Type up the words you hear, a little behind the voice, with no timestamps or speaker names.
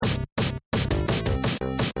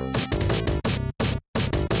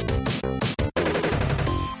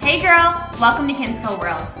Hey girl, welcome to Kinsco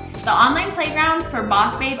World, the online playground for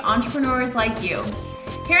boss babe entrepreneurs like you.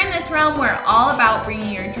 Here in this realm, we're all about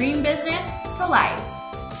bringing your dream business to life.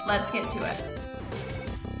 Let's get to it.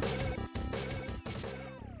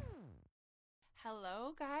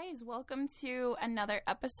 Hello guys, welcome to another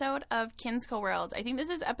episode of Kinsco World. I think this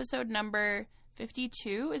is episode number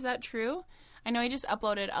 52, is that true? I know I just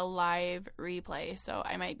uploaded a live replay, so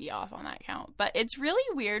I might be off on that count. But it's really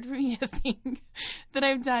weird for me to think that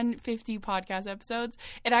I've done 50 podcast episodes.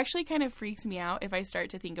 It actually kind of freaks me out if I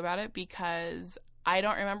start to think about it because I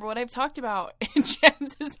don't remember what I've talked about. And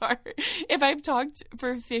chances are, if I've talked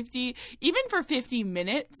for 50, even for 50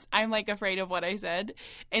 minutes, I'm like afraid of what I said.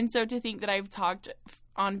 And so to think that I've talked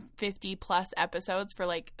on 50 plus episodes for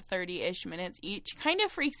like 30-ish minutes each kind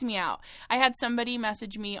of freaks me out. I had somebody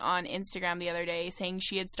message me on Instagram the other day saying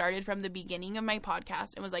she had started from the beginning of my podcast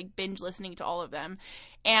and was like binge listening to all of them.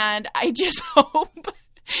 And I just hope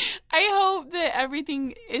that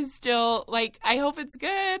everything is still like, I hope it's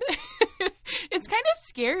good. It's kind of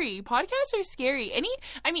scary. Podcasts are scary.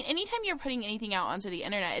 Anytime you're putting anything out onto the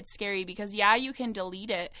internet, it's scary because yeah, you can delete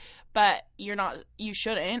it, but you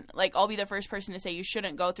shouldn't. Like, I'll be the first person to say you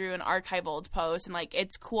shouldn't go through and archive old posts, and like,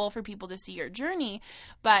 it's cool for people to see your journey,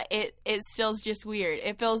 but it still is just weird.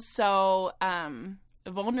 It feels so,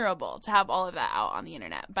 vulnerable to have all of that out on the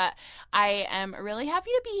internet. But I am really happy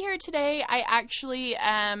to be here today. I actually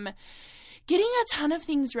am getting a ton of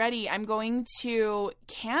things ready. I'm going to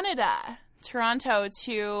Canada, Toronto,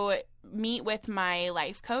 to meet with my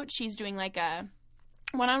life coach. She's doing like a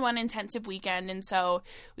one-on-one intensive weekend, and so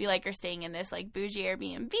we like are staying in this like bougie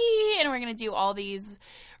Airbnb, and we're gonna do all these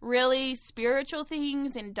really spiritual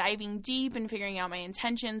things and diving deep and figuring out my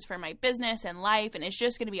intentions for my business and life, and it's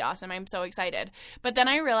just gonna be awesome. I'm so excited. But then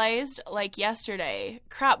I realized like yesterday,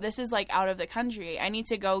 crap, this is like out of the country. I need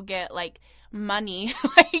to go get like money,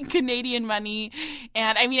 like Canadian money,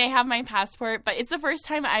 and I have my passport, but it's the first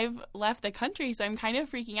time I've left the country, so I'm kind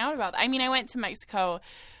of freaking out about that. I went to Mexico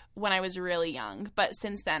when I was really young, but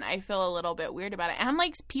since then I feel a little bit weird about it. And I'm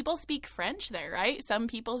like, people speak French there, right? Some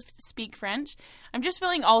people speak French. I'm just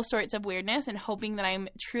feeling all sorts of weirdness and hoping that I'm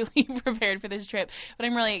truly prepared for this trip, but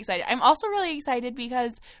I'm really excited. I'm also really excited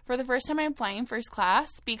because for the first time I'm flying first class,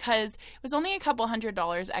 because it was only a couple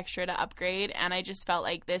 $100 extra to upgrade, and I just felt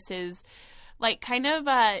like this is like kind of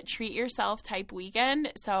a treat yourself type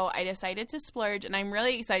weekend. So I decided to splurge, and I'm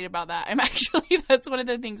really excited about that. That's one of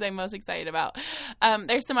the things I'm most excited about.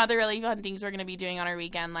 There's some other really fun things we're going to be doing on our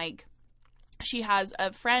weekend. Like, she has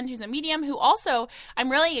a friend who's a medium who also,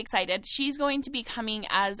 I'm really excited. She's going to be coming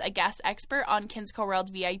as a guest expert on Kinsco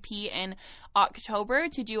World VIP in October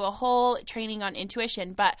to do a whole training on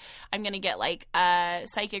intuition, but I'm going to get like a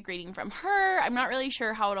psychic reading from her. I'm not really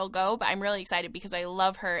sure how it'll go, but I'm really excited because I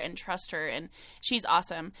love her and trust her, and she's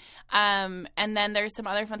awesome. And then there's some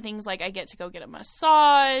other fun things, like I get to go get a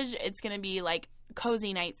massage. It's going to be like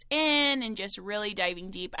cozy nights in and just really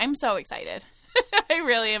diving deep. I'm so excited. I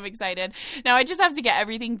really am excited. Now I just have to get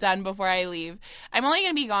everything done before I leave. I'm only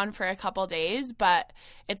going to be gone for a couple days, but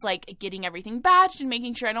it's like getting everything batched and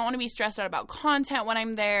making sure I don't want to be stressed out about content when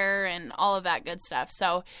I'm there and all of that good stuff.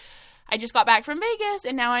 So I just got back from Vegas,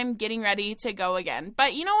 and now I'm getting ready to go again.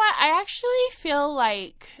 But you know what? I actually feel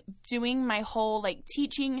like doing my whole like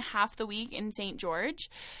teaching half the week in St. George,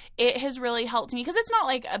 it has really helped me because it's not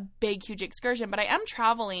like a big, huge excursion, but I am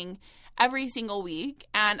traveling every single week,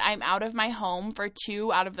 and I'm out of my home for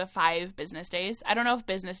 2 out of the 5 business days. I don't know if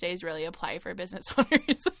business days really apply for business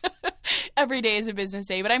owners. Every day is a business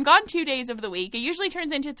day, but I'm gone 2 days of the week. It usually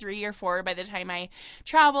turns into 3 or 4 by the time I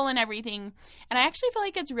travel and everything. And I actually feel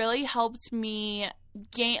like it's really helped me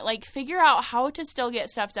figure out how to still get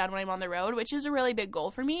stuff done when I'm on the road, which is a really big goal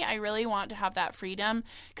for me. I really want to have that freedom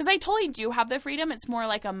because I totally do have the freedom. It's more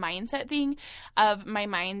like a mindset thing of my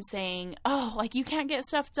mind saying, oh, like you can't get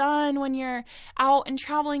stuff done when you're out and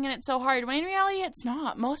traveling and it's so hard. When in reality, it's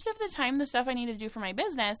not. Most of the time, the stuff I need to do for my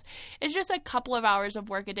business is just a couple of hours of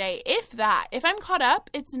work a day. If that, if I'm caught up,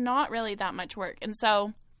 it's not really that much work. And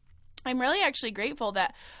so I'm really actually grateful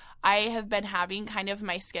that I have been having kind of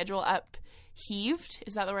my schedule upheaved.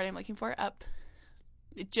 Is that the word I'm looking for? Up.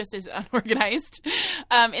 It just is unorganized.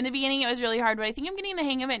 In the beginning, it was really hard, but I think I'm getting the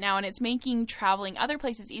hang of it now, and it's making traveling other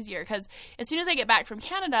places easier because as soon as I get back from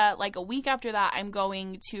Canada, like a week after that, I'm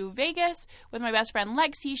going to Vegas with my best friend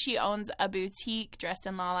Lexi. She owns a boutique, Dressed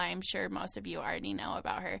in Lala. I'm sure most of you already know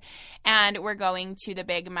about her. And we're going to the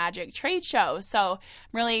big magic trade show. So I'm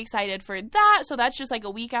really excited for that. So that's just like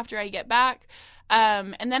a week after I get back.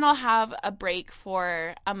 And then I'll have a break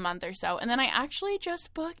for a month or so. And then I actually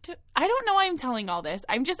just booked, I don't know why I'm telling all this.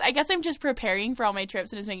 I guess I'm just preparing for all my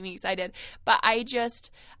trips and it's making me excited. But I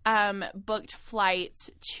just booked flights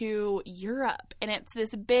to Europe. And it's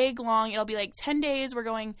this big, long, it'll be like 10 days. We're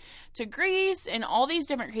going to Greece and all these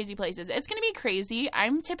different crazy places. It's going to be crazy.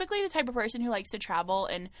 I'm typically the type of person who likes to travel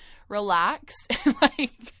and relax.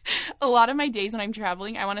 Like a lot of my days when I'm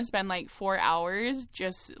traveling, I want to spend like 4 hours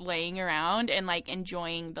just laying around and like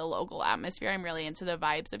enjoying the local atmosphere. I'm really into the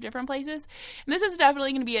vibes of different places. And this is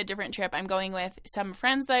definitely going to be a different trip. I'm going with some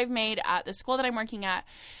friends that I've made at the school that I'm working at.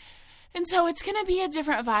 And so it's going to be a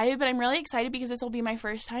different vibe, but I'm really excited because this will be my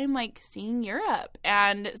first time like seeing Europe.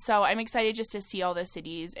 And so I'm excited just to see all the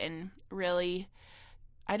cities and really,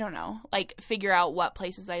 I don't know, like figure out what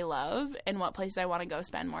places I love and what places I want to go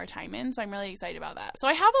spend more time in. So I'm really excited about that. So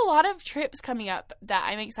I have a lot of trips coming up that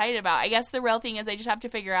I'm excited about. I guess the real thing is I just have to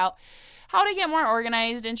figure out how to get more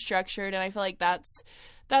organized and structured. And I feel like that's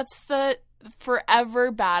the forever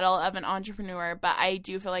battle of an entrepreneur, but I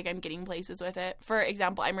do feel like I'm getting places with it. For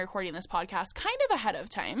example, I'm recording this podcast kind of ahead of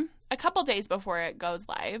time, a couple days before it goes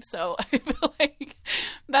live. So I feel like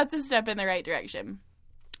that's a step in the right direction.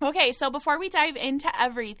 Okay, so before we dive into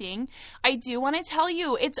everything, I do want to tell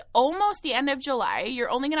you it's almost the end of July. You're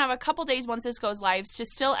only going to have a couple days once this goes live to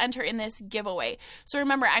still enter in this giveaway. So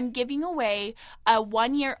remember, I'm giving away a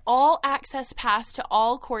 1-year all-access pass to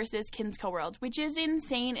all courses Kinsco World, which is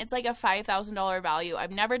insane. It's like a $5,000 value. I've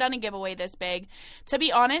never done a giveaway this big. To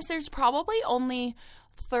be honest, there's probably only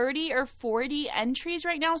 30 or 40 entries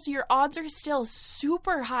right now, so your odds are still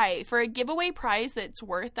super high. For a giveaway prize that's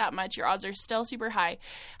worth that much, your odds are still super high.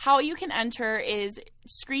 How you can enter is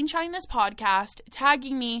screenshotting this podcast,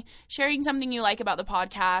 tagging me, sharing something you like about the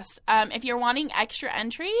podcast. If you're wanting extra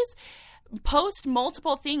entries, post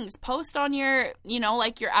multiple things. Post on your,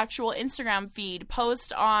 like your actual Instagram feed.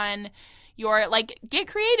 Post on your, get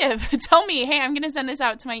creative. Tell me, hey, I'm going to send this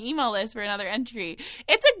out to my email list for another entry.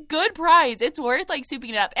 It's a good prize. It's worth, souping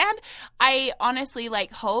it up. And I honestly,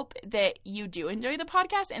 hope that you do enjoy the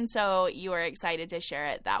podcast, and so you are excited to share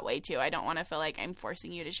it that way, too. I don't want to feel like I'm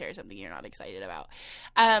forcing you to share something you're not excited about.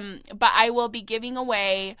 But I will be giving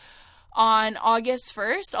away on August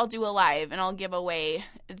 1st, I'll do a live and I'll give away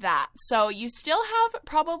that. So you still have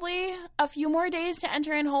probably a few more days to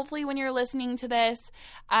enter in, hopefully, when you're listening to this.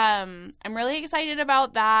 I'm really excited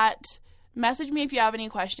about that. Message me if you have any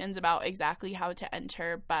questions about exactly how to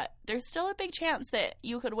enter, but there's still a big chance that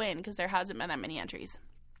you could win because there hasn't been that many entries.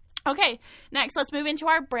 Okay, next, let's move into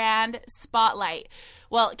our brand spotlight.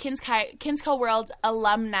 Well, Kinsco World's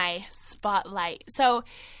alumni spotlight. So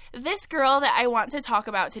this girl that I want to talk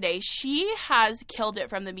about today, she has killed it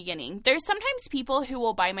from the beginning. There's sometimes people who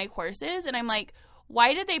will buy my courses, and I'm like,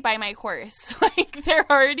 why did they buy my course? They're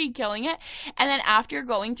already killing it. And then after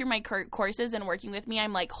going through my courses and working with me,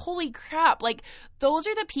 I'm like, holy crap. Those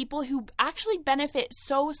are the people who actually benefit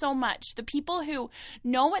so much. The people who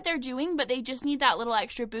know what they're doing, but they just need that little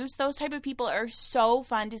extra boost. Those type of people are so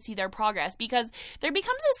fun to see their progress, because there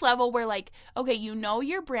becomes this level where okay, you know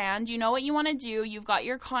your brand, you know what you want to do, you've got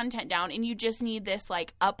your content down, and you just need this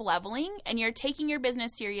up leveling, and you're taking your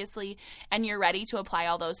business seriously, and you're ready to apply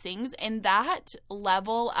all those things. And that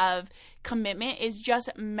level of commitment is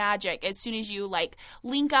just magic. As soon as you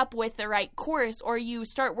link up with the right course or you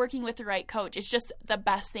start working with the right coach, it's just the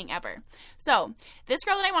best thing ever. So this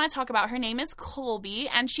girl that I want to talk about, her name is Colby,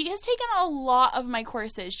 and she has taken a lot of my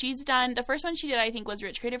courses. She's done, the first one she did, I think, was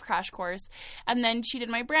Rich Creative Crash Course, and then she did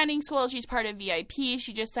my branding school. She's part of VIP.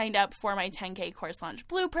 She just signed up for my 10K course launch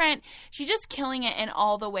blueprint. She's just killing it in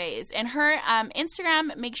all the ways. And her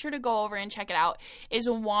Instagram, make sure to go over and check it out, is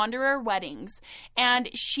Wanderer Weddings. And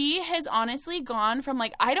she has honestly gone from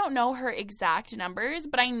I don't know her exact numbers,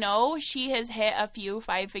 but I know she has hit a few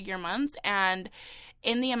 5-figure months. And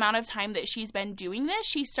in the amount of time that she's been doing this,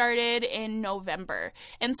 she started in November.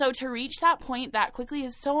 And so to reach that point that quickly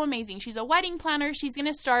is so amazing. She's a wedding planner. She's going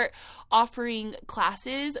to start offering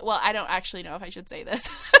classes. Well, I don't actually know if I should say this.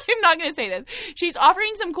 I'm not going to say this. She's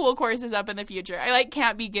offering some cool courses up in the future. I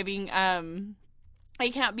can't be giving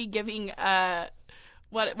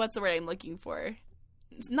what's the word I'm looking for?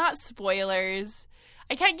 It's not spoilers.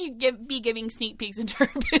 I can't be giving sneak peeks into her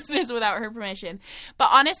business without her permission. But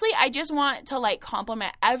honestly, I just want to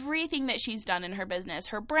compliment everything that she's done in her business,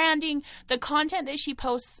 her branding, the content that she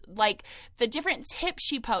posts, the different tips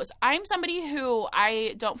she posts. I'm somebody who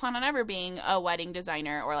I don't plan on ever being a wedding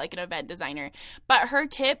designer or an event designer, but her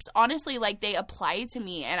tips, honestly, they apply to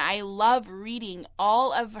me, and I love reading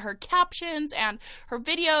all of her captions and her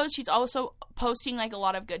videos. She's also posting like a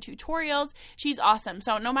lot of good tutorials. She's awesome.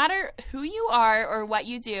 So no matter who you are or what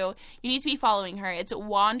you do, you need to be following her. It's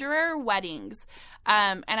Wanderer Weddings.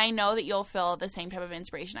 And I know that you'll feel the same type of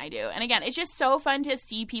inspiration I do. And again, it's just so fun to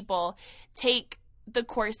see people take the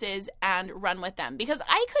courses and run with them, because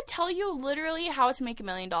I could tell you literally how to make $1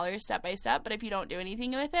 million step by step, but if you don't do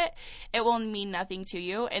anything with it, it will mean nothing to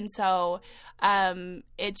you. And so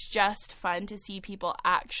it's just fun to see people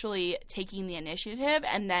actually taking the initiative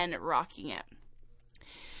and then rocking it.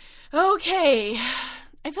 Okay,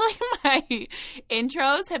 I feel like my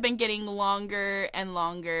intros have been getting longer and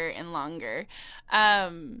longer and longer.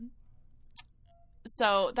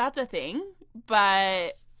 So that's a thing,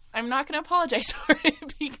 but I'm not going to apologize for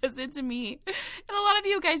it because it's me. And a lot of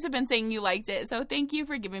you guys have been saying you liked it. So thank you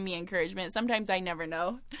for giving me encouragement. Sometimes I never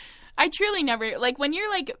know. I truly never, like when you're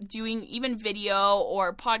like doing even video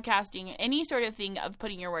or podcasting, any sort of thing of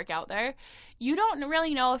putting your work out there, you don't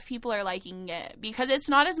really know if people are liking it because it's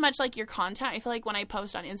not as much like your content. I feel like when I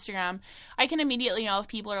post on Instagram, I can immediately know if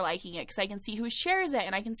people are liking it because I can see who shares it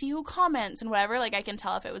and I can see who comments and whatever. Like I can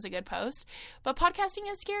tell if it was a good post. But podcasting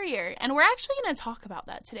is scarier. And we're actually going to talk about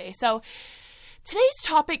that today. So today's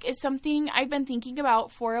topic is something I've been thinking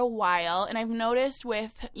about for a while, and I've noticed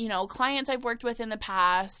with, clients I've worked with in the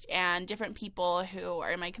past and different people who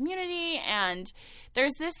are in my community, and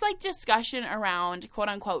there's this like discussion around quote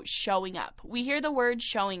unquote showing up. We hear the word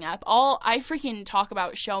showing up. I freaking talk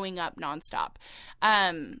about showing up nonstop.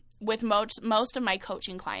 With most of my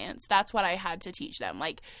coaching clients, that's what I had to teach them.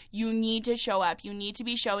 Like, you need to show up. You need to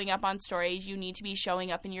be showing up on stories. You need to be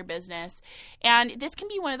showing up in your business. And this can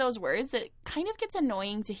be one of those words that kind of gets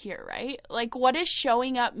annoying to hear, right? Like, what does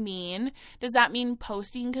showing up mean? Does that mean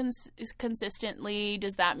posting consistently?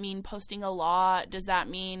 Does that mean posting a lot? Does that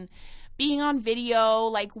mean being on video?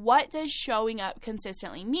 Like, what does showing up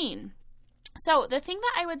consistently mean? So the thing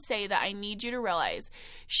that I would say that I need you to realize,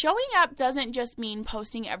 showing up doesn't just mean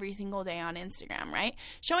posting every single day on Instagram, right?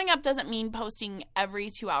 Showing up doesn't mean posting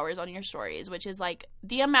every 2 hours on your stories, which is like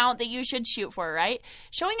the amount that you should shoot for, right?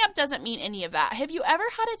 Showing up doesn't mean any of that. Have you ever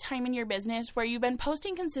had a time in your business where you've been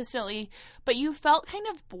posting consistently, but you felt kind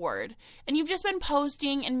of bored and you've just been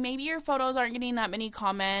posting and maybe your photos aren't getting that many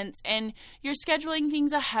comments and you're scheduling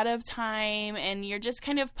things ahead of time and you're just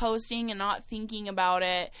kind of posting and not thinking about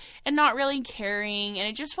it and not really caring, and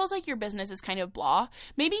it just feels like your business is kind of blah.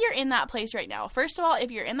 Maybe you're in that place right now. First of all, if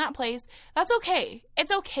you're in that place, that's okay.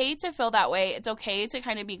 It's okay to feel that way. It's okay to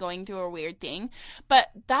kind of be going through a weird thing, but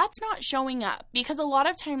that's not showing up, because a lot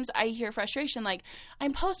of times I hear frustration like,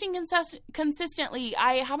 I'm posting consistently.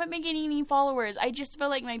 I haven't been getting any followers. I just feel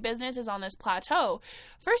like my business is on this plateau.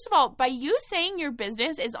 First of all, by you saying your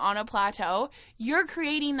business is on a plateau, you're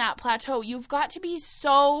creating that plateau. You've got to be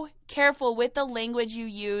so careful with the language you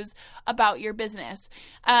use about your business.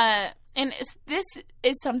 And this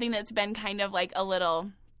is something that's been kind of like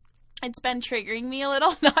it's been triggering me a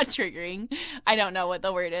little. Not triggering. I don't know what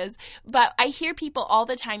the word is. But I hear people all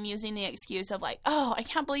the time using the excuse of like, oh, I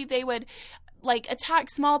can't believe they would like attack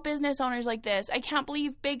small business owners like this. I can't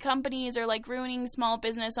believe big companies are like ruining small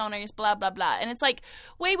business owners, blah, blah, blah. And it's like,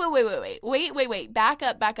 wait, back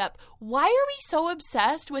up. Why are we so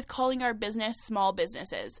obsessed with calling our business small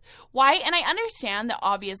businesses? Why? And I understand that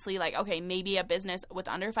obviously like, okay, maybe a business with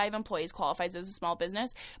under 5 employees qualifies as a small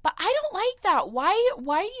business, but I don't like that. Why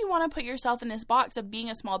do you want to put yourself in this box of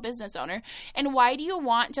being a small business owner? And why do you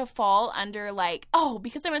want to fall under like, oh,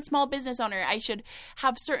 because I'm a small business owner, I should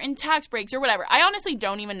have certain tax breaks or whatever. I honestly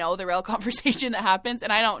don't even know the real conversation that happens,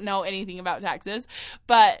 and I don't know anything about taxes,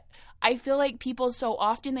 but I feel like people so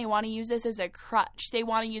often, they want to use this as a crutch. They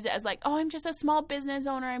want to use it as like, oh, I'm just a small business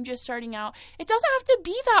owner. I'm just starting out. It doesn't have to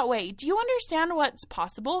be that way. Do you understand what's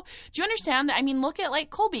possible? Do you understand that? I mean, look at like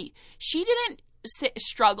Colby. She didn't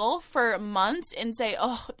struggle for months and say,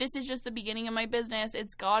 oh, this is just the beginning of my business.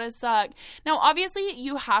 It's gotta suck. Now, obviously,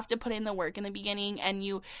 you have to put in the work in the beginning and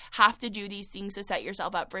you have to do these things to set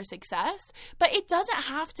yourself up for success, but it doesn't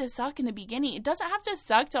have to suck in the beginning. It doesn't have to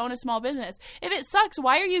suck to own a small business. If it sucks,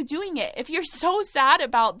 why are you doing it? If you're so sad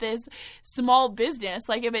about this small business,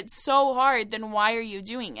 like if it's so hard, then why are you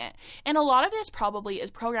doing it? And a lot of this probably is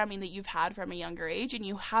programming that you've had from a younger age and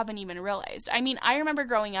you haven't even realized. I mean, I remember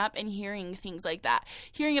growing up and hearing things like that,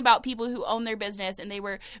 hearing about people who own their business and they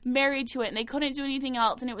were married to it and they couldn't do anything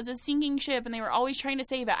else and it was a sinking ship and they were always trying to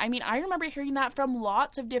save it. I mean, I remember hearing that from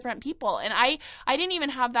lots of different people, and I didn't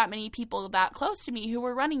even have that many people that close to me who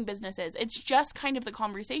were running businesses. It's just kind of the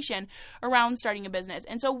conversation around starting a business.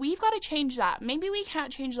 And so we've got to change that. Maybe we can't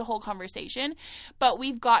change the whole conversation, but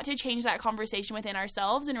we've got to change that conversation within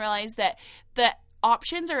ourselves and realize that the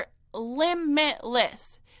options are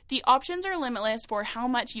limitless. The options are limitless for how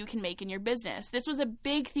much you can make in your business. This was a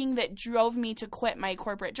big thing that drove me to quit my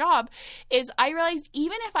corporate job, is I realized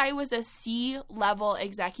even if I was a C-level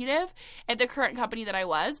executive at the current company that I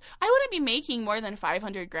was, I wouldn't be making more than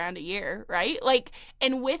 $500,000 a year, right? Like,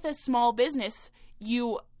 and with a small business,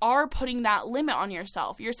 you are putting that limit on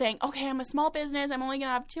yourself. You're saying, okay, I'm a small business. I'm only going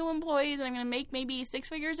to have 2 employees and I'm going to make maybe 6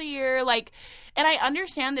 figures a year. Like, and I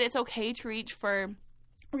understand that it's okay to reach for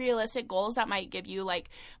realistic goals that might give you like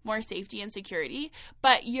more safety and security,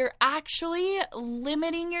 but you're actually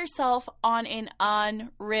limiting yourself on an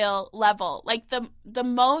unreal level. Like the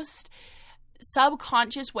most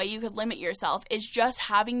subconscious way you could limit yourself is just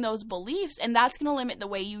having those beliefs, and that's going to limit the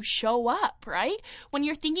way you show up, right? When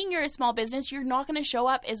you're thinking you're a small business, you're not going to show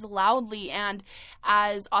up as loudly and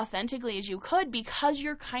as authentically as you could because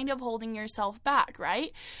you're kind of holding yourself back,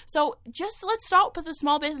 right? So just let's start with a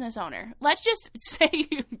small business owner. Let's just say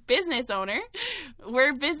business owner.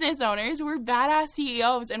 We're business owners. We're badass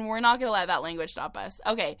CEOs, and we're not going to let that language stop us.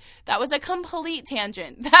 Okay, that was a complete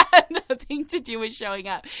tangent. That had nothing to do with showing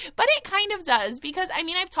up, but it kind of does, because I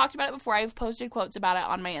mean, I've talked about it before. I've posted quotes about it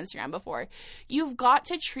on my Instagram before. You've got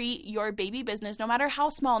to treat your baby business, no matter how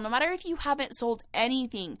small, no matter if you haven't sold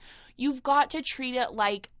anything, you've got to treat it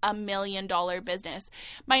like $1 million business.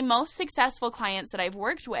 My most successful clients that I've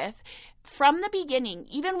worked with, from the beginning,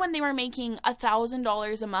 even when they were making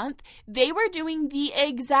 $1,000 a month, they were doing the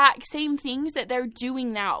exact same things that they're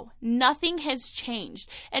doing now. Nothing has changed.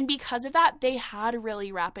 And because of that, they had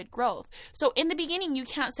really rapid growth. So in the beginning, you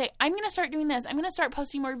can't say, I'm going to start doing this. I'm going to start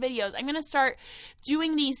posting more videos. I'm going to start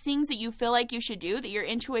doing these things that you feel like you should do, that your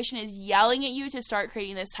intuition is yelling at you to start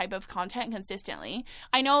creating this type of content consistently.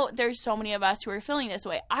 I know there's so many of us who are feeling this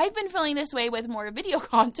way. I've been feeling this way with more video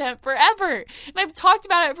content forever. And I've talked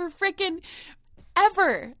about it for freaking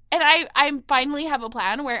ever. And I finally have a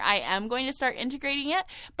plan where I am going to start integrating it,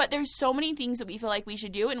 but there's so many things that we feel like we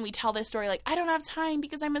should do, and we tell this story like, I don't have time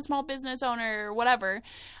because I'm a small business owner or whatever,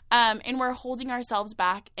 and we're holding ourselves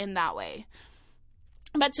back in that way.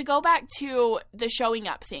 But to go back to the showing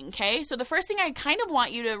up thing, okay? So the first thing I kind of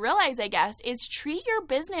want you to realize, I guess, is treat your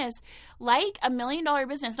business like $1 million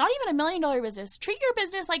business. Not even $1 million business. Treat your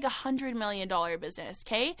business like $100 million business,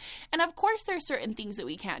 okay? And of course, there's certain things that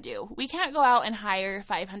we can't do. We can't go out and hire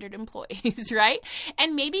 500 employees, right?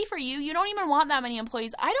 And maybe for you, you don't even want that many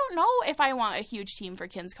employees. I don't know if I want a huge team for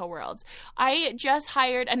Kinsco Worlds. I just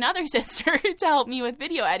hired another sister to help me with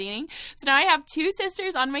video editing. So now I have 2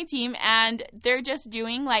 sisters on my team, and they're just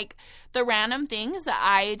doing like the random things that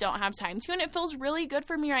I don't have time to, and it feels really good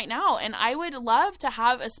for me right now, and I would love to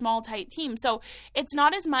have a small, tight team. So it's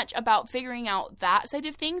not as much about figuring out that side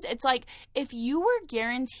of things. It's like, if you were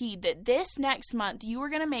guaranteed that this next month you were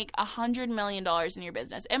going to make $100 million in your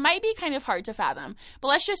business, it might be kind of hard to fathom, but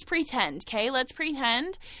let's just pretend, okay? Let's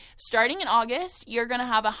pretend starting in August, you're going to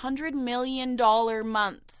have $100 million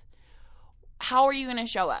month. How are you going to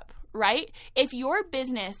show up? Right? If your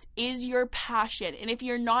business is your passion, and if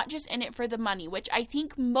you're not just in it for the money, which I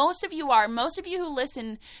think most of you are, most of you who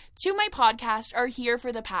listen to my podcast are here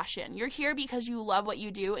for the passion. You're here because you love what you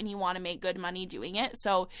do and you want to make good money doing it.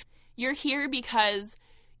 So you're here because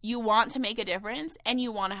you want to make a difference and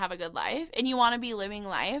you want to have a good life and you want to be living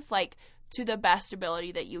life like to the best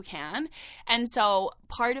ability that you can. And so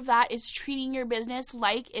part of that is treating your business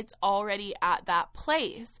like it's already at that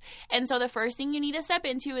place. And so the first thing you need to step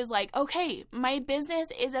into is like, okay, my business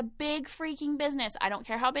is a big freaking business. I don't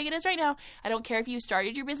care how big it is right now. I don't care if you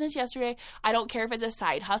started your business yesterday. I don't care if it's a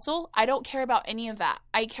side hustle. I don't care about any of that.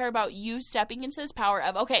 I care about you stepping into this power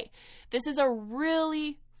of, okay, this is a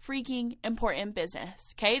really freaking important business.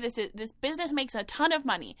 Okay? This business makes a ton of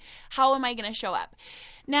money. How am I going to show up?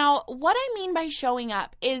 Now, what I mean by showing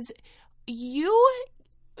up is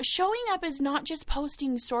showing up is not just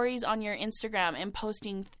posting stories on your Instagram and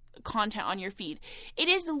posting content on your feed. It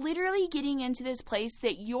is literally getting into this place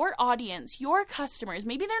that your audience, your customers,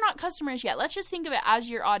 maybe they're not customers yet. Let's just think of it as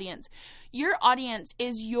your audience. Your audience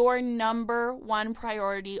is your number one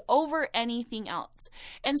priority over anything else.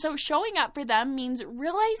 And so showing up for them means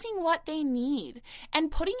realizing what they need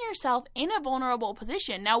and putting yourself in a vulnerable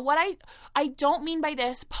position. Now, what I don't mean by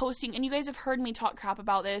this posting, and you guys have heard me talk crap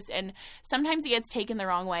about this, and sometimes it gets taken the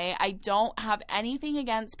wrong way. I don't have anything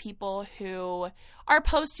against people who are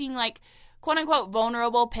posting like quote unquote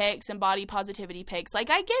vulnerable pics and body positivity pics. Like,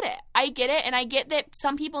 I get it. And I get that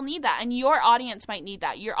some people need that, and your audience might need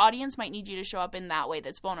that. Your audience might need you to show up in that way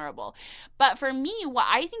that's vulnerable. But for me, what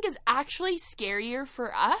I think is actually scarier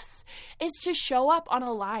for us is to show up on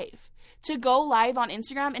a live, to go live on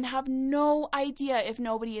Instagram and have no idea if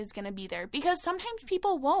nobody is going to be there, because sometimes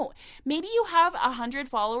people won't. Maybe you have 100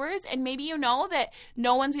 followers and maybe you know that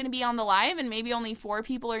no one's going to be on the live and maybe only 4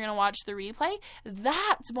 people are going to watch the replay.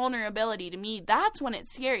 That's vulnerability to me. That's when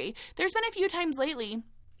it's scary. There's been a few times lately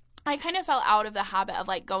I kind of fell out of the habit of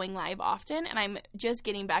like going live often, and I'm just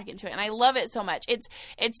getting back into it, and I love it so much. It's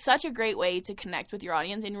such a great way to connect with your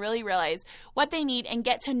audience and really realize what they need and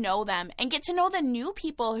get to know them and get to know the new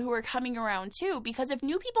people who are coming around too, because if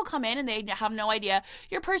new people come in and they have no idea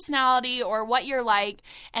your personality or what you're like,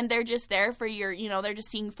 and they're just there for your, they're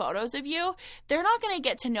just seeing photos of you, they're not going to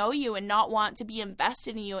get to know you and not want to be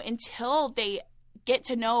invested in you until they get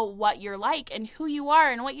to know what you're like and who you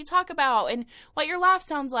are and what you talk about and what your laugh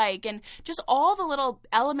sounds like and just all the little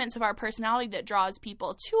elements of our personality that draws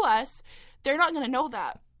people to us. They're not going to know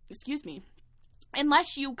that,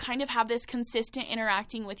 unless you kind of have this consistent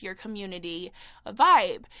interacting with your community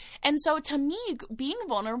vibe. And so to me, being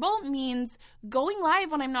vulnerable means going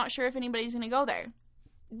live when I'm not sure if anybody's going to go there.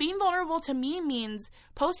 Being vulnerable to me means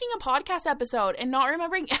posting a podcast episode and not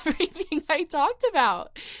remembering everything I talked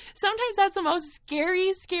about. Sometimes that's the most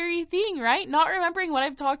scary thing, right? Not remembering what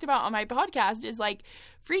I've talked about on my podcast is like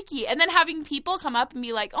freaky. And then having people come up and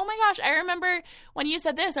be like, oh my gosh, I remember when you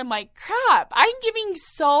said this. I'm like, crap, I'm giving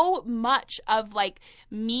so much of like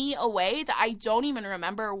me away that I don't even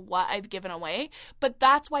remember what I've given away. But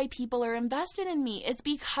that's why people are invested in me. It's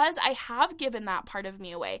because I have given that part of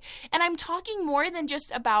me away. And I'm talking more than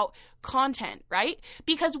just about content, right?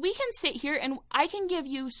 Because we can sit here and I can give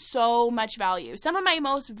you so much value. Some of my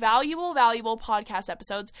most valuable podcast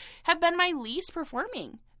episodes have been my least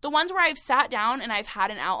performing. The ones where I've sat down and I've had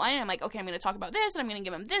an outline and I'm like, okay, I'm going to talk about this and I'm going to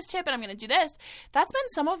give them this tip and I'm going to do this. That's been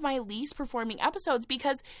some of my least performing episodes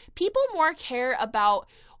because people more care about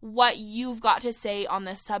what you've got to say on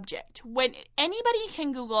this subject. When anybody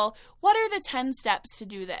can Google, what are the 10 steps to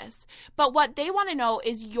do this? But what they want to know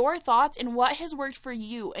is your thoughts and what has worked for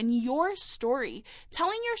you and your story.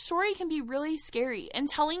 Telling your story can be really scary, and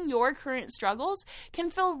telling your current struggles can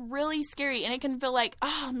feel really scary, and it can feel like,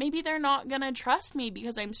 maybe they're not going to trust me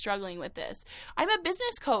because I'm struggling with this. I'm a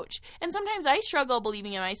business coach, and sometimes I struggle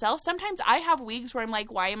believing in myself. Sometimes I have weeks where I'm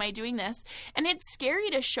like, why am I doing this? And it's scary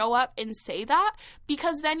to show up and say that,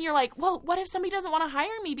 because then you're like, well, what if somebody doesn't want to hire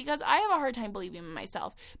me because I have a hard time believing in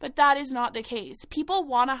myself? But that is not the case. People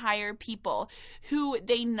want to hire people who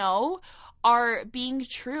they know are being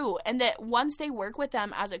true, and that once they work with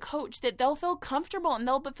them as a coach, that they'll feel comfortable, and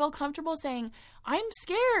they'll feel comfortable saying, I'm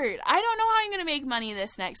scared. I don't know how I'm going to make money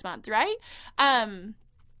this next month, right?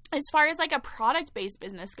 As far as like a product-based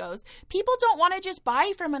business goes, people don't want to just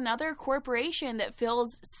buy from another corporation that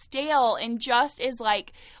feels stale and just is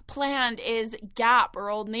like planned is Gap or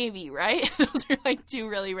Old Navy, right? Those are like 2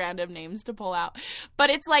 really random names to pull out. But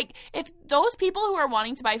it's like, if those people who are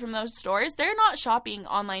wanting to buy from those stores, they're not shopping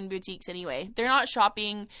online boutiques anyway. They're not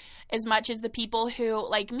shopping as much as the people who,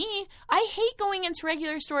 like me, I hate going into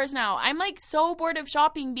regular stores now. I'm like so bored of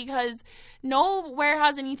shopping because nowhere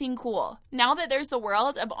has anything cool. Now that there's the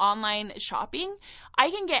world of online shopping, I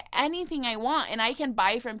can get anything I want, and I can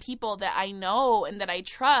buy from people that I know and that I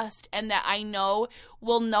trust and that I know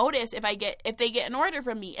will notice if they get an order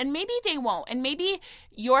from me. And maybe they won't. And maybe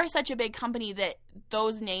you're such a big company that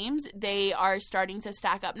those names, they are starting to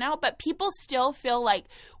stack up now, but people still feel like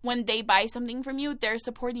when they buy something from you, they're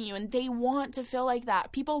supporting you, and they want to feel like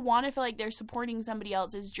that. People want to feel like they're supporting somebody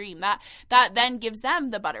else's dream. That then gives them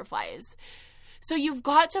the butterflies. So you've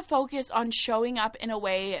got to focus on showing up in a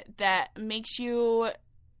way that makes you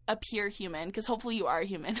appear human, because hopefully you are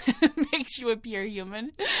human. Makes you appear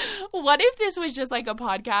human. What if this was just like a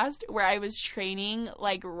podcast where I was training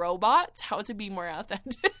like robots how to be more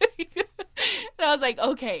authentic? And I was like,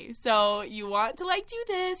 okay, so you want to like do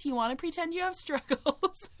this, you want to pretend you have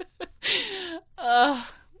struggles.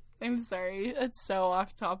 I'm sorry, that's so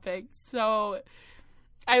off topic. So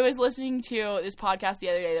I was listening to this podcast the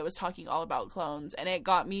other day that was talking all about clones, and it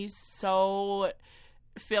got me so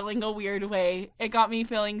feeling a weird way. It got me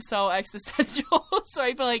feeling so existential. So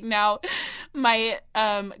I feel like now my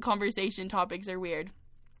conversation topics are weird.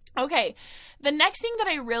 Okay, the next thing that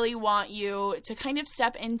I really want you to kind of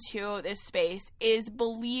step into this space is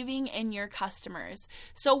believing in your customers.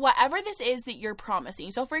 So whatever this is that you're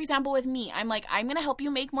promising. So for example, with me, I'm like, I'm going to help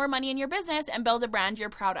you make more money in your business and build a brand you're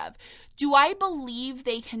proud of. Do I believe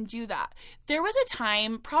they can do that? There was a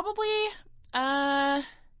time, probably,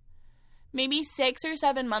 maybe 6 or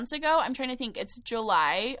 7 months ago. I'm trying to think. It's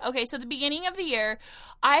July. Okay, so the beginning of the year,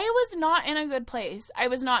 I was not in a good place. I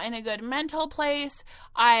was not in a good mental place.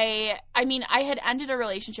 I mean, I had ended a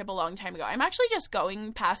relationship a long time ago. I'm actually just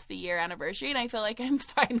going past the year anniversary, and I feel like I'm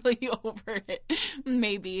finally over it,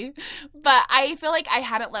 maybe. But I feel like I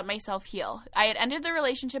hadn't let myself heal. I had ended the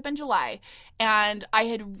relationship in July, and I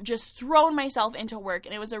had just thrown myself into work,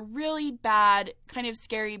 and it was a really bad, kind of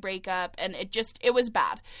scary breakup, and it was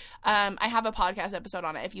bad. I have a podcast episode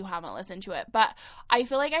on it if you haven't listened to it, but I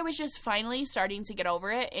feel like I was just finally starting to get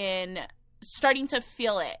over it starting to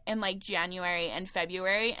feel it in like January and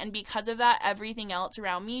February, and because of that, everything else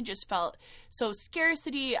around me just felt so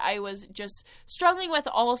scarcity. I was just struggling with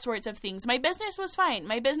all sorts of things. My business was fine.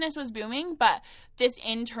 My business was booming, but this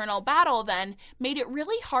internal battle then made it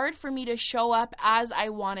really hard for me to show up as I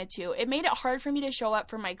wanted to. It made it hard for me to show up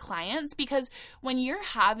for my clients, because when you're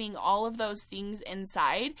having all of those things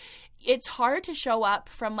inside, it's hard to show up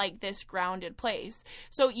from like this grounded place.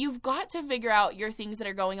 So you've got to figure out your things that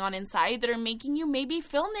are going on inside that are making you maybe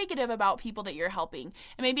feel negative about people that you're helping.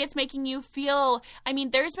 And maybe it's making you feel, I mean,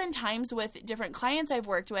 there's been times with different clients I've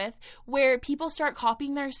worked with where people start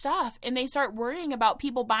copying their stuff, and they start worrying about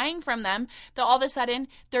people buying from them, that all of a sudden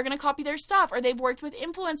they're going to copy their stuff. Or they've worked with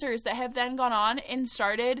influencers that have then gone on and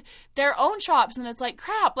started their own shops, and it's like,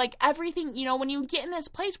 crap, like everything, you know, when you get in this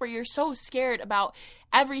place where you're so scared about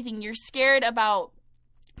everything, you're scared about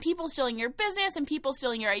people stealing your business and people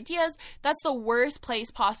stealing your ideas, that's the worst place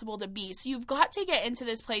possible to be. So you've got to get into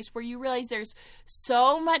this place where you realize there's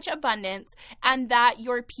so much abundance and that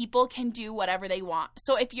your people can do whatever they want.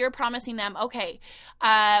 So if you're promising them, okay,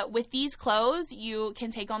 with these clothes, you can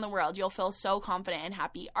take on the world, you'll feel so confident and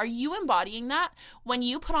happy. Are you embodying that? When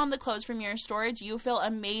you put on the clothes from your store, do you feel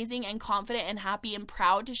amazing and confident and happy and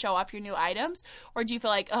proud to show off your new items? Or do you feel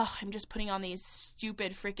like, oh, I'm just putting on these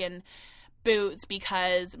stupid freaking boots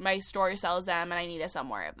because my store sells them and I need to sell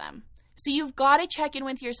more of them? So you've got to check in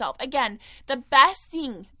with yourself. Again, the best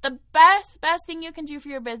thing you can do for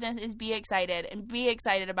your business is be excited, and be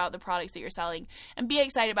excited about the products that you're selling, and be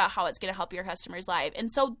excited about how it's going to help your customers' life.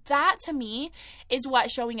 And so that, to me, is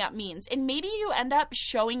what showing up means. And maybe you end up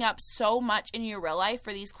showing up so much in your real life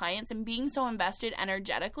for these clients and being so invested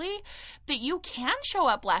energetically that you can show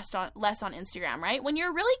up less on Instagram, right? When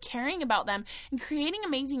you're really caring about them and creating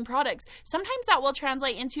amazing products, sometimes that will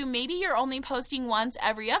translate into maybe you're only posting once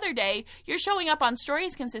every other day. You're showing up on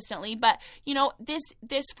stories consistently, but you know,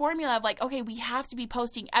 this formula of like, okay, we have to be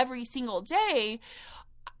posting every single day.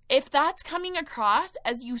 If that's coming across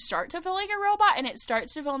as you start to feel like a robot and it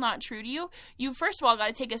starts to feel not true to you, you first of all got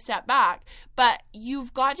to take a step back, but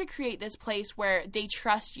you've got to create this place where they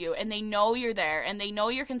trust you and they know you're there and they know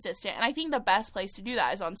you're consistent. And I think the best place to do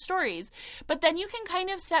that is on stories. But then you can kind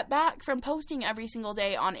of step back from posting every single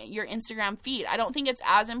day on your Instagram feed. I don't think it's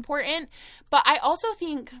as important, but I also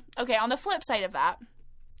think, okay, on the flip side of that,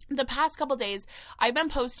 the past couple days, I've been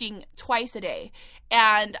posting twice a day,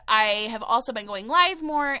 and I have also been going live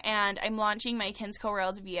more, and I'm launching my Kinsco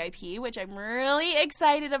World VIP, which I'm really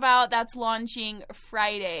excited about. That's launching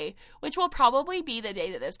Friday, which will probably be the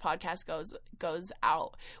day that this podcast goes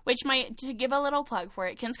out, to give a little plug for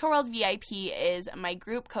it, Kinsco World VIP is my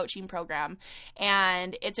group coaching program,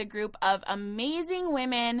 and it's a group of amazing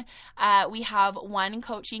women. We have one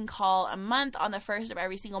coaching call a month on the first of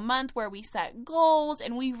every single month where we set goals,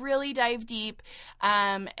 and we really dive deep,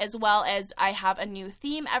 as well as I have a new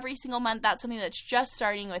theme every single month. That's something that's just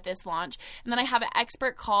starting with this launch. And then I have an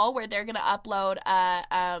expert call where they're going to upload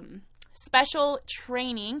special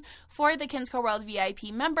training for the Kinsco World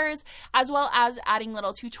VIP members, as well as adding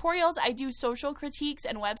little tutorials. I do social critiques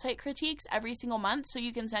and website critiques every single month, so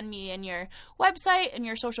you can send me in your website and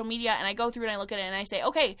your social media, and I go through and I look at it and I say,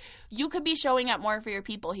 okay, you could be showing up more for your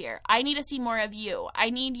people here. I need to see more of you. I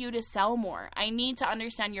need you to sell more. I need to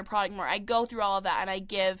understand your product more. I go through all of that and I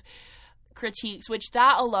give critiques, which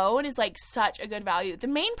that alone is like such a good value. The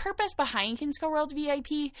main purpose behind Kinsco World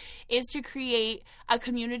VIP is to create a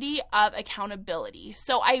community of accountability.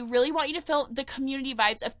 So I really want you to feel the community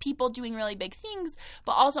vibes of people doing really big things,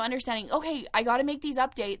 but also understanding, okay, I got to make these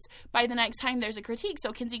updates by the next time there's a critique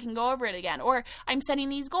so Kinsey can go over it again. Or I'm setting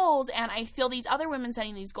these goals and I feel these other women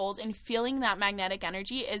setting these goals, and feeling that magnetic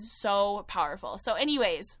energy is so powerful. So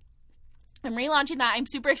anyways, I'm relaunching that. I'm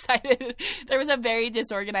super excited. There was a very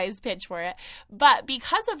disorganized pitch for it. But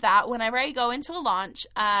because of that, whenever I go into a launch,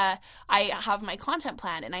 I have my content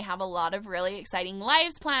plan, and I have a lot of really exciting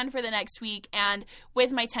lives planned for the next week. And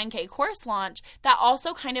with my 10K course launch, that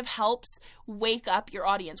also kind of helps wake up your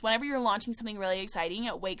audience. Whenever you're launching something really exciting,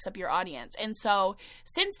 it wakes up your audience. And so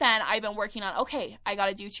since then, I've been working on, okay, I got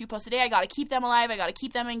to do 2 posts a day. I got to keep them alive. I got to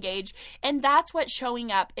keep them engaged. And that's what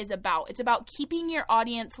showing up is about. It's about keeping your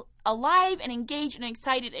audience alive and engaged and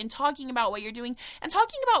excited and talking about what you're doing and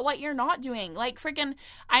talking about what you're not doing. Like freaking,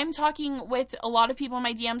 I'm talking with a lot of people in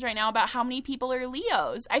my DMs right now about how many people are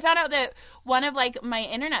Leos. I found out that one of like my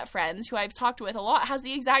internet friends who I've talked with a lot has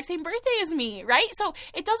the exact same birthday as me, right? So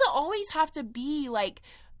it doesn't always have to be like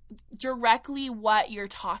directly what you're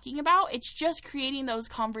talking about. It's just creating those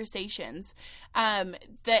conversations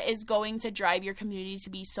that is going to drive your community to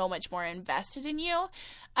be so much more invested in you.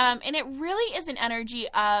 And it really is an energy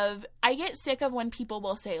of, I get sick of when people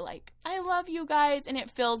will say like, I love you guys. And it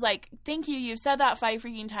feels like, thank you. You've said that 5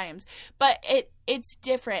 freaking times. But it's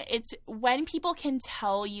different. It's when people can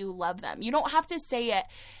tell you love them. You don't have to say it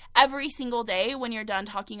every single day when you're done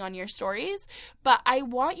talking on your stories, but I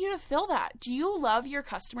want you to feel that. Do you love your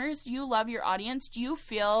customers? Do you love your audience? Do you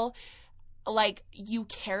feel like you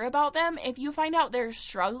care about them? If you find out they're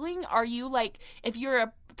struggling, are you like, if you're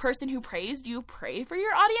a person who prays, do you pray for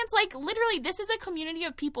your audience? Like literally, this is a community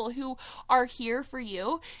of people who are here for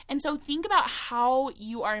you. And so think about how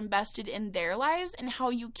you are invested in their lives and how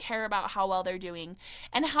you care about how well they're doing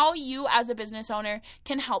and how you as a business owner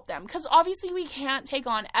can help them. Because obviously we can't take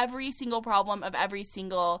on every single problem of every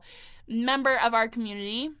single member of our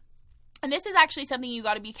community. And this is actually something you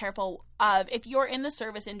got to be careful of. If you're in the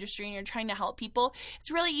service industry and you're trying to help people,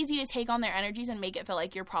 it's really easy to take on their energies and make it feel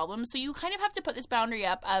like your problem. So you kind of have to put this boundary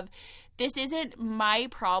up of, this isn't my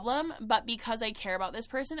problem, but because I care about this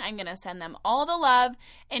person, I'm going to send them all the love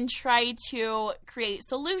and try to create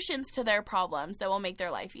solutions to their problems that will make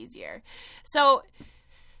their life easier. So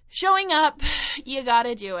showing up, you got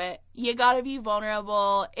to do it. You got to be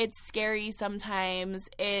vulnerable. It's scary sometimes.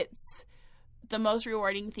 It's the most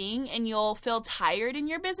rewarding thing, and you'll feel tired in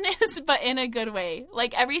your business, but in a good way.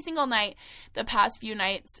 Like every single night, the past few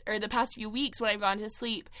nights or the past few weeks when I've gone to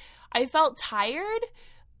sleep, I felt tired,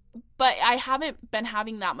 but I haven't been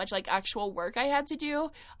having that much like actual work I had to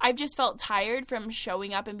do. I've just felt tired from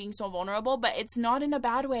showing up and being so vulnerable, but it's not in a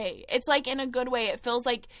bad way. It's like in a good way. It feels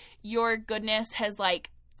like your goodness has like,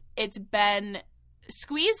 it's been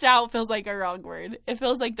squeezed out. Feels like a wrong word. It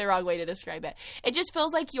feels like the wrong way to describe it. It just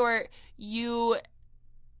feels like your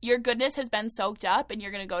goodness has been soaked up and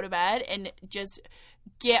you're going to go to bed and just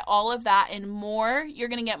get all of that and more. You're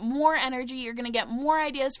going to get more energy. You're going to get more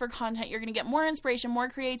ideas for content. You're going to get more inspiration, more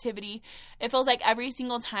creativity. It feels like every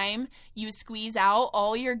single time you squeeze out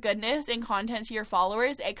all your goodness and content to your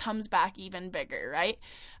followers, it comes back even bigger, right?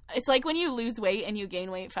 It's like when you lose weight and you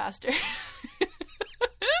gain weight faster.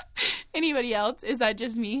 Anybody else? Is that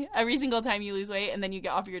just me? Every single time you lose weight and then you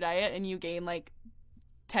get off your diet and you gain like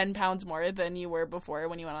 10 pounds more than you were before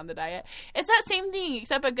when you went on the diet. It's that same thing,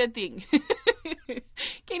 except a good thing.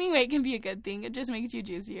 Gaining weight can be a good thing. It just makes you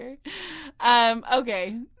juicier.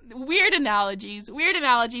 Okay. Weird analogies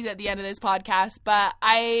at the end of this podcast, but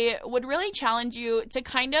I would really challenge you to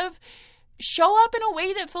kind of show up in a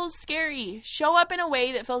way that feels scary. Show up in a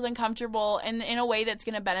way that feels uncomfortable and in a way that's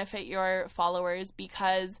going to benefit your followers,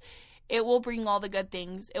 because it will bring all the good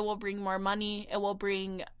things. It will bring more money. It will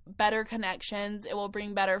bring better connections. It will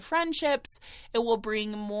bring better friendships. It will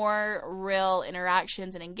bring more real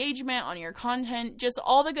interactions and engagement on your content. Just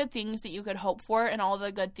all the good things that you could hope for and all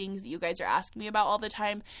the good things that you guys are asking me about all the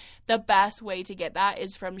time. The best way to get that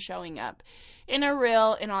is from showing up in a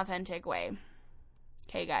real and authentic way.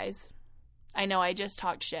 Okay, guys. I know I just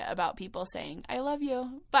talked shit about people saying, I love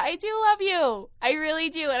you, but I do love you. I really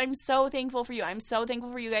do. And I'm so thankful for you. I'm so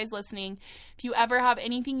thankful for you guys listening. If you ever have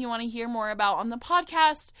anything you want to hear more about on the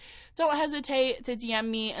podcast, don't hesitate to DM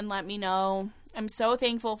me and let me know. I'm so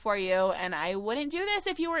thankful for you. And I wouldn't do this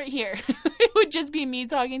if you weren't here. It would just be me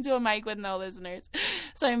talking to a mic with no listeners.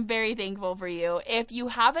 So I'm very thankful for you. If you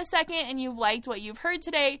have a second and you've liked what you've heard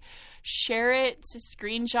today, share it,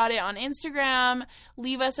 screenshot it on Instagram,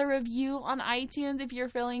 leave us a review on iTunes if you're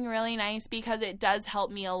feeling really nice, because it does help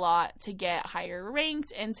me a lot to get higher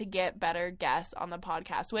ranked and to get better guests on the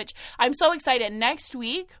podcast, which I'm so excited. Next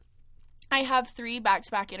week, I have 3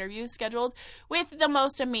 back-to-back interviews scheduled with the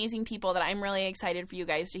most amazing people that I'm really excited for you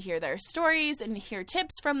guys to hear their stories and hear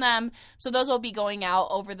tips from them. So those will be going out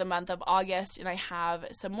over the month of August, and I have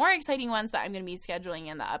some more exciting ones that I'm going to be scheduling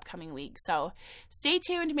in the upcoming week. So stay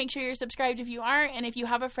tuned. Make sure you're subscribed if you aren't, and if you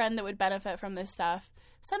have a friend that would benefit from this stuff,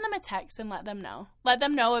 send them a text and let them know. Let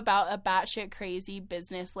them know about a batshit crazy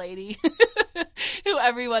business lady who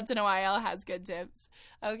every once in a while has good tips.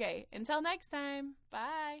 Okay, until next time.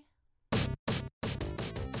 Bye.